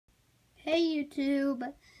Hey YouTube,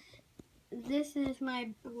 this is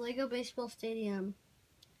my Lego baseball stadium,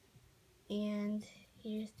 and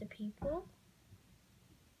here's the people.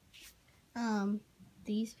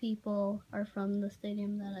 These people are from the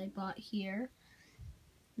stadium that I bought here.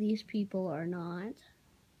 These people are not.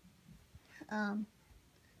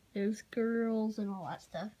 There's girls and all that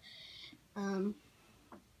stuff.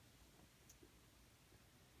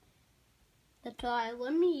 That's why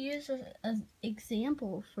let me use an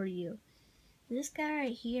example for you. This guy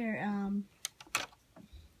right here,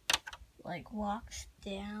 like walks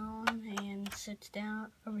down and sits down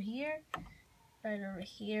over here, right over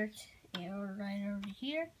here, and right over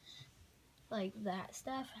here, like that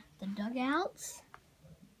stuff. The dugouts.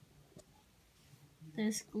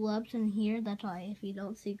 There's gloves in here. That's why if you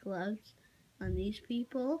don't see gloves on these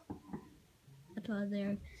people, that's why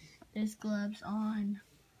there's gloves on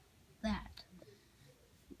that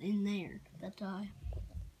in there. That's why.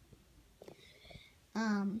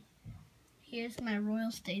 Here's my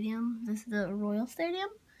Royal Stadium. This is the Royal Stadium.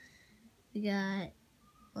 We got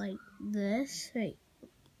like this, right,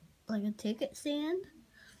 like a ticket stand.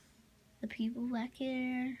 The people back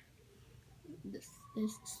here. This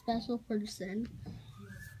is special person.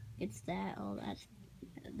 It's that, all that,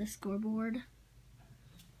 the scoreboard.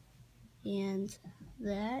 And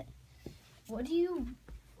that. What do you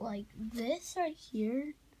like? This right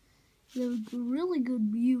here is a really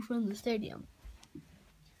good view from the stadium.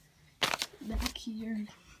 Back here,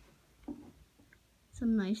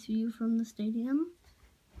 some nice view from the stadium.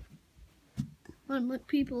 Look,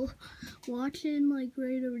 people watching, like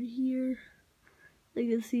right over here. They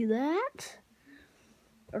can see that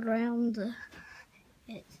around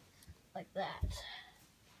it, like that.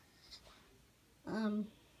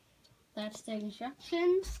 That's the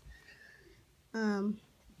instructions. Let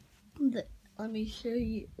me show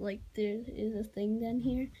you. Like there is a thing down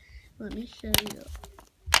here. Let me show you.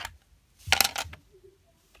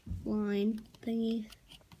 Line thingy.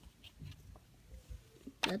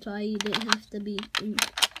 That's why you didn't have to be in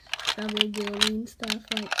trouble building stuff.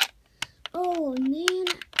 Like, oh man,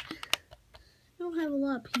 I don't have a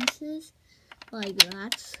lot of pieces. Like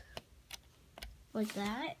that. Like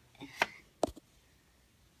that.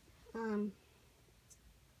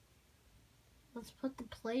 Let's put the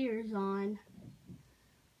players on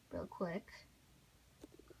real quick.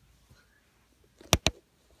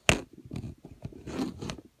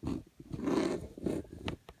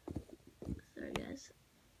 Sorry guys.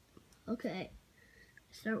 Okay,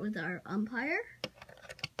 start with our umpire.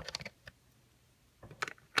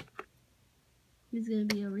 He's gonna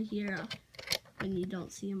be over here when you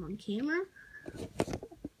don't see him on camera.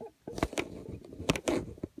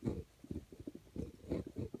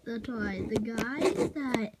 That's why the guys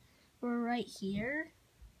that were right here,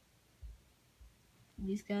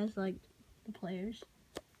 these guys, like the players,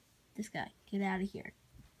 this guy, get out of here.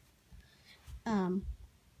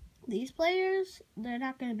 These players, they're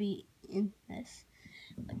not going to be in this,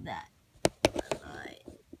 like that. Alright,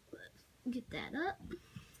 let's get that up.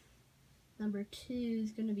 Number 2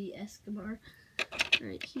 is going to be Escobar,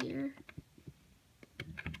 right here.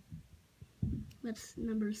 That's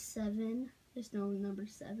number 7. There's no number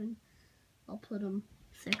 7. I'll put him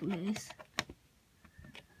second base.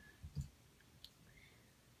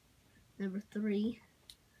 Number 3.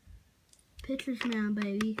 Pitcher's mound,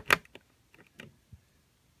 baby.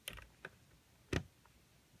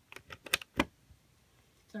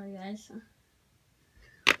 Sorry, guys.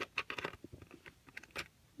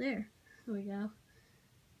 There we go.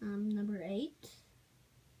 Number 8.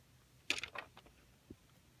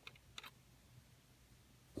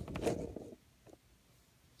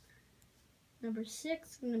 Number 6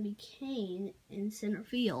 is going to be Kane in center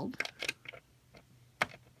field.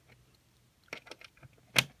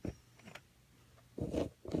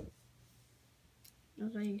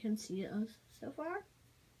 That's how you can see us so far.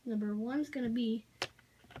 Number 1 is going to be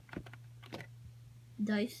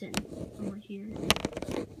Dyson over here.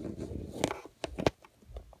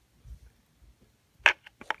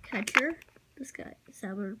 Catcher, this guy,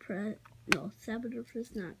 Salvador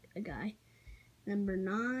is not a guy. Number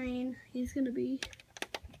 9, he's going to be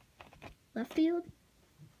left field.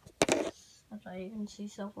 That's how you can see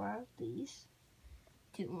so far. These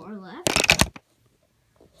 2 more left.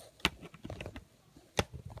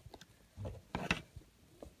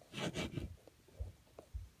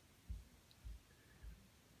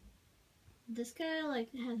 This guy like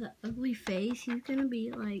has an ugly face. He's gonna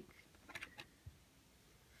be like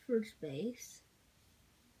first base.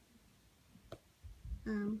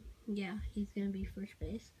 Yeah, he's gonna be first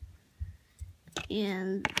base.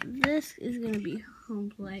 And this is going to be home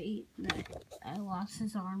plate that I lost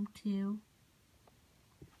his arm to.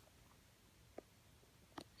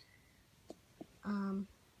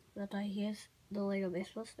 That I use the Lego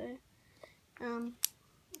baseball stick.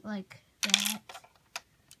 Like that.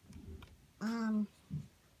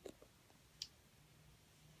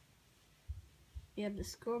 We have the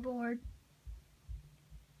scoreboard.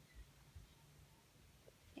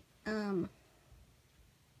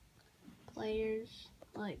 Players,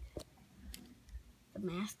 like the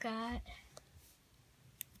mascot.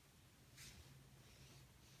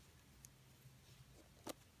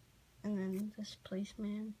 And then this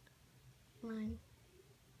policeman line.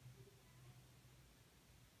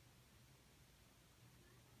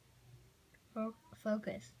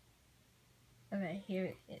 Focus. Okay,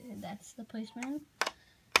 here, that's the policeman.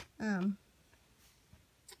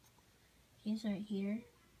 He's right here.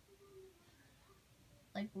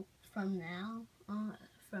 Like from now on,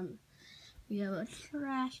 we have a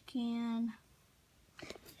trash can.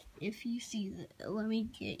 If you see let me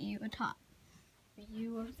get you a top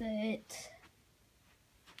view of it.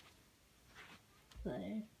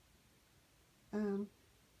 There.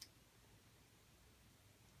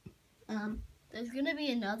 There's gonna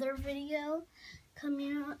be another video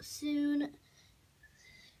coming out soon.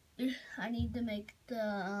 I need to make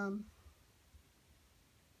the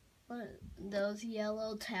those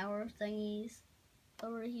yellow tower thingies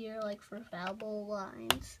over here, like for foul ball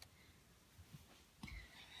lines.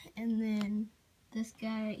 And then this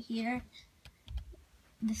guy right here,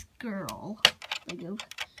 this girl. Like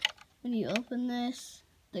when you open this,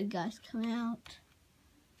 the guys come out.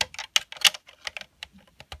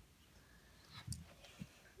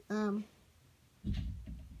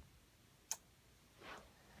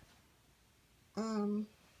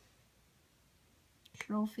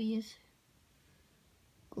 Trophies,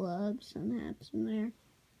 gloves, and hats in there.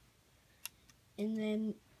 And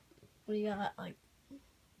then we got like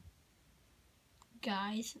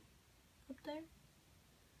guys up there.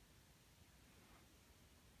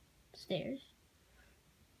 Stairs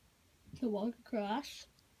to walk across.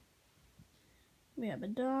 We have a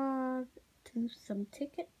dog, some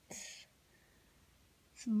tickets,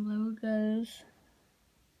 some logos.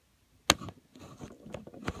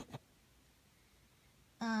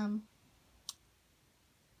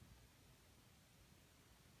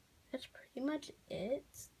 That's pretty much it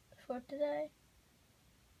for today.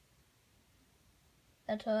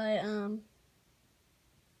 That's why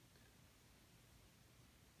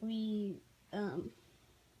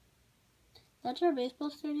that's our baseball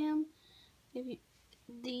stadium.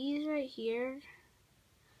 These right here,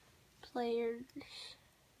 players.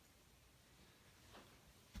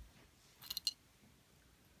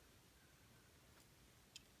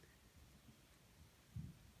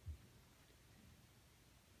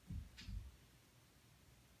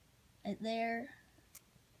 Right there.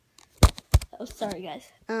 Oh, sorry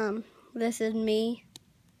guys. This is me.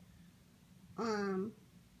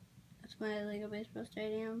 That's my Lego baseball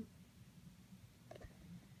stadium.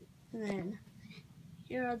 And then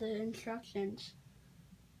here are the instructions.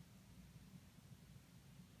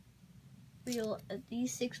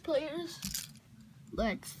 These 6 players.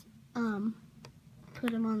 Let's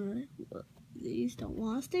put them on these don't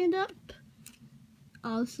want to stand up.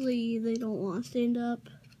 Obviously, they don't want to stand up.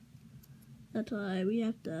 That's why we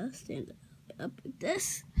have to stand up like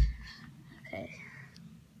this. Okay.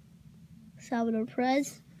 Salvador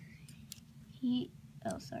Perez. He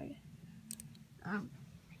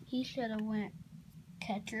should have went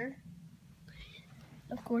catcher.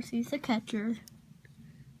 Of course, he's the catcher.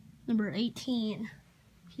 Number 18.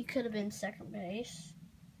 He could have been second base.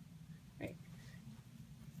 Right.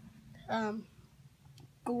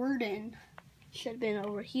 Gordon should have been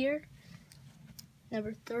over here.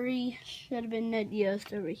 Number 3 should have been Ned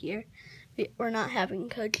Yost over here. We're not having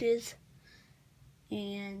coaches.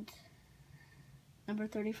 And number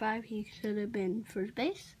 35, he should have been first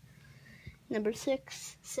base. Number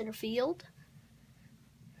 6, center field.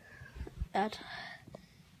 And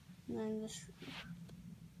then this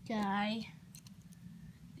guy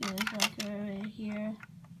goes like right here.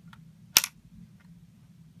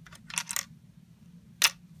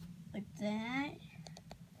 Like that.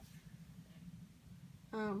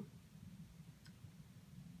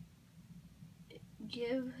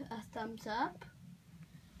 Give a thumbs up.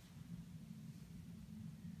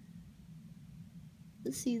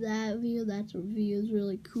 See that view? That view is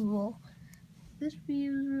really cool. This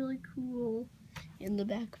view is really cool. And the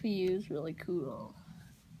back view is really cool.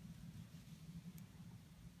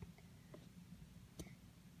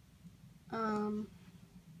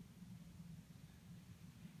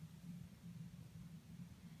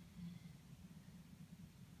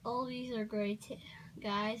 all these are great,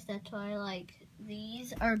 guys. That's why, like,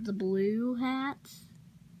 these are the blue hats,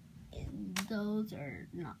 and those are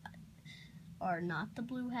not the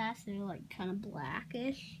blue hats. They're like kind of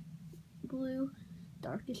blackish blue,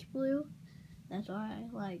 darkish blue. That's why I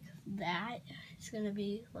like that. It's gonna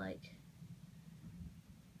be like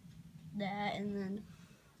that, and then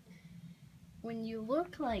when you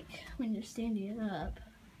look like when you're standing up,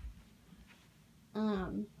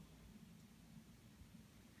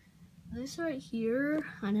 this right here,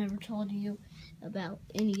 I never told you about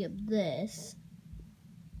any of this,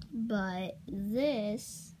 but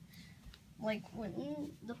this, like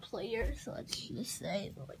when the players, let's just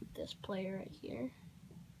say like this player right here,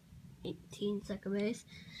 18 second base,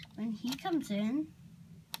 when he comes in,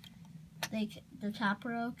 the top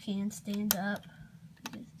row can stand up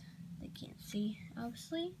because they can't see,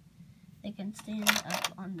 obviously. They can stand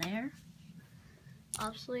up on there,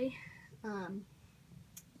 obviously.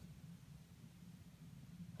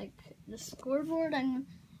 Like the scoreboard, I'm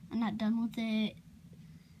not done with it.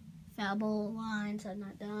 Foul ball lines, I'm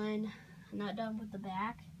not done. I'm not done with the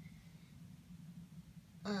back.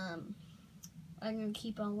 I'm gonna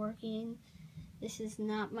keep on working. This is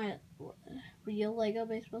not my real Lego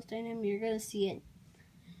baseball stadium. You're gonna see it,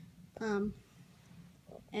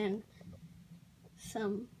 and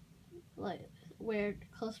some like where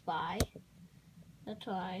close by. That's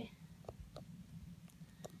why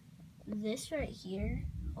this right here,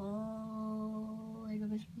 oh, Lego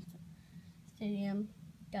baseball stadium,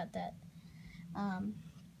 got that.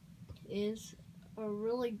 Is a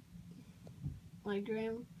really, my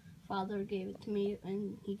grandfather gave it to me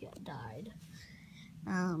and he died.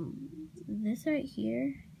 This right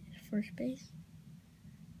here is first base.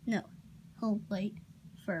 No, home plate,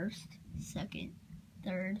 first, second,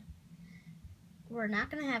 third. We're not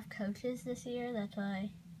gonna have coaches this year, that's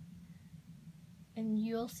why. And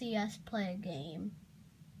you'll see us play a game.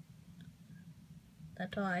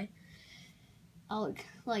 That's why I'll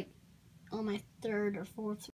like on my third or fourth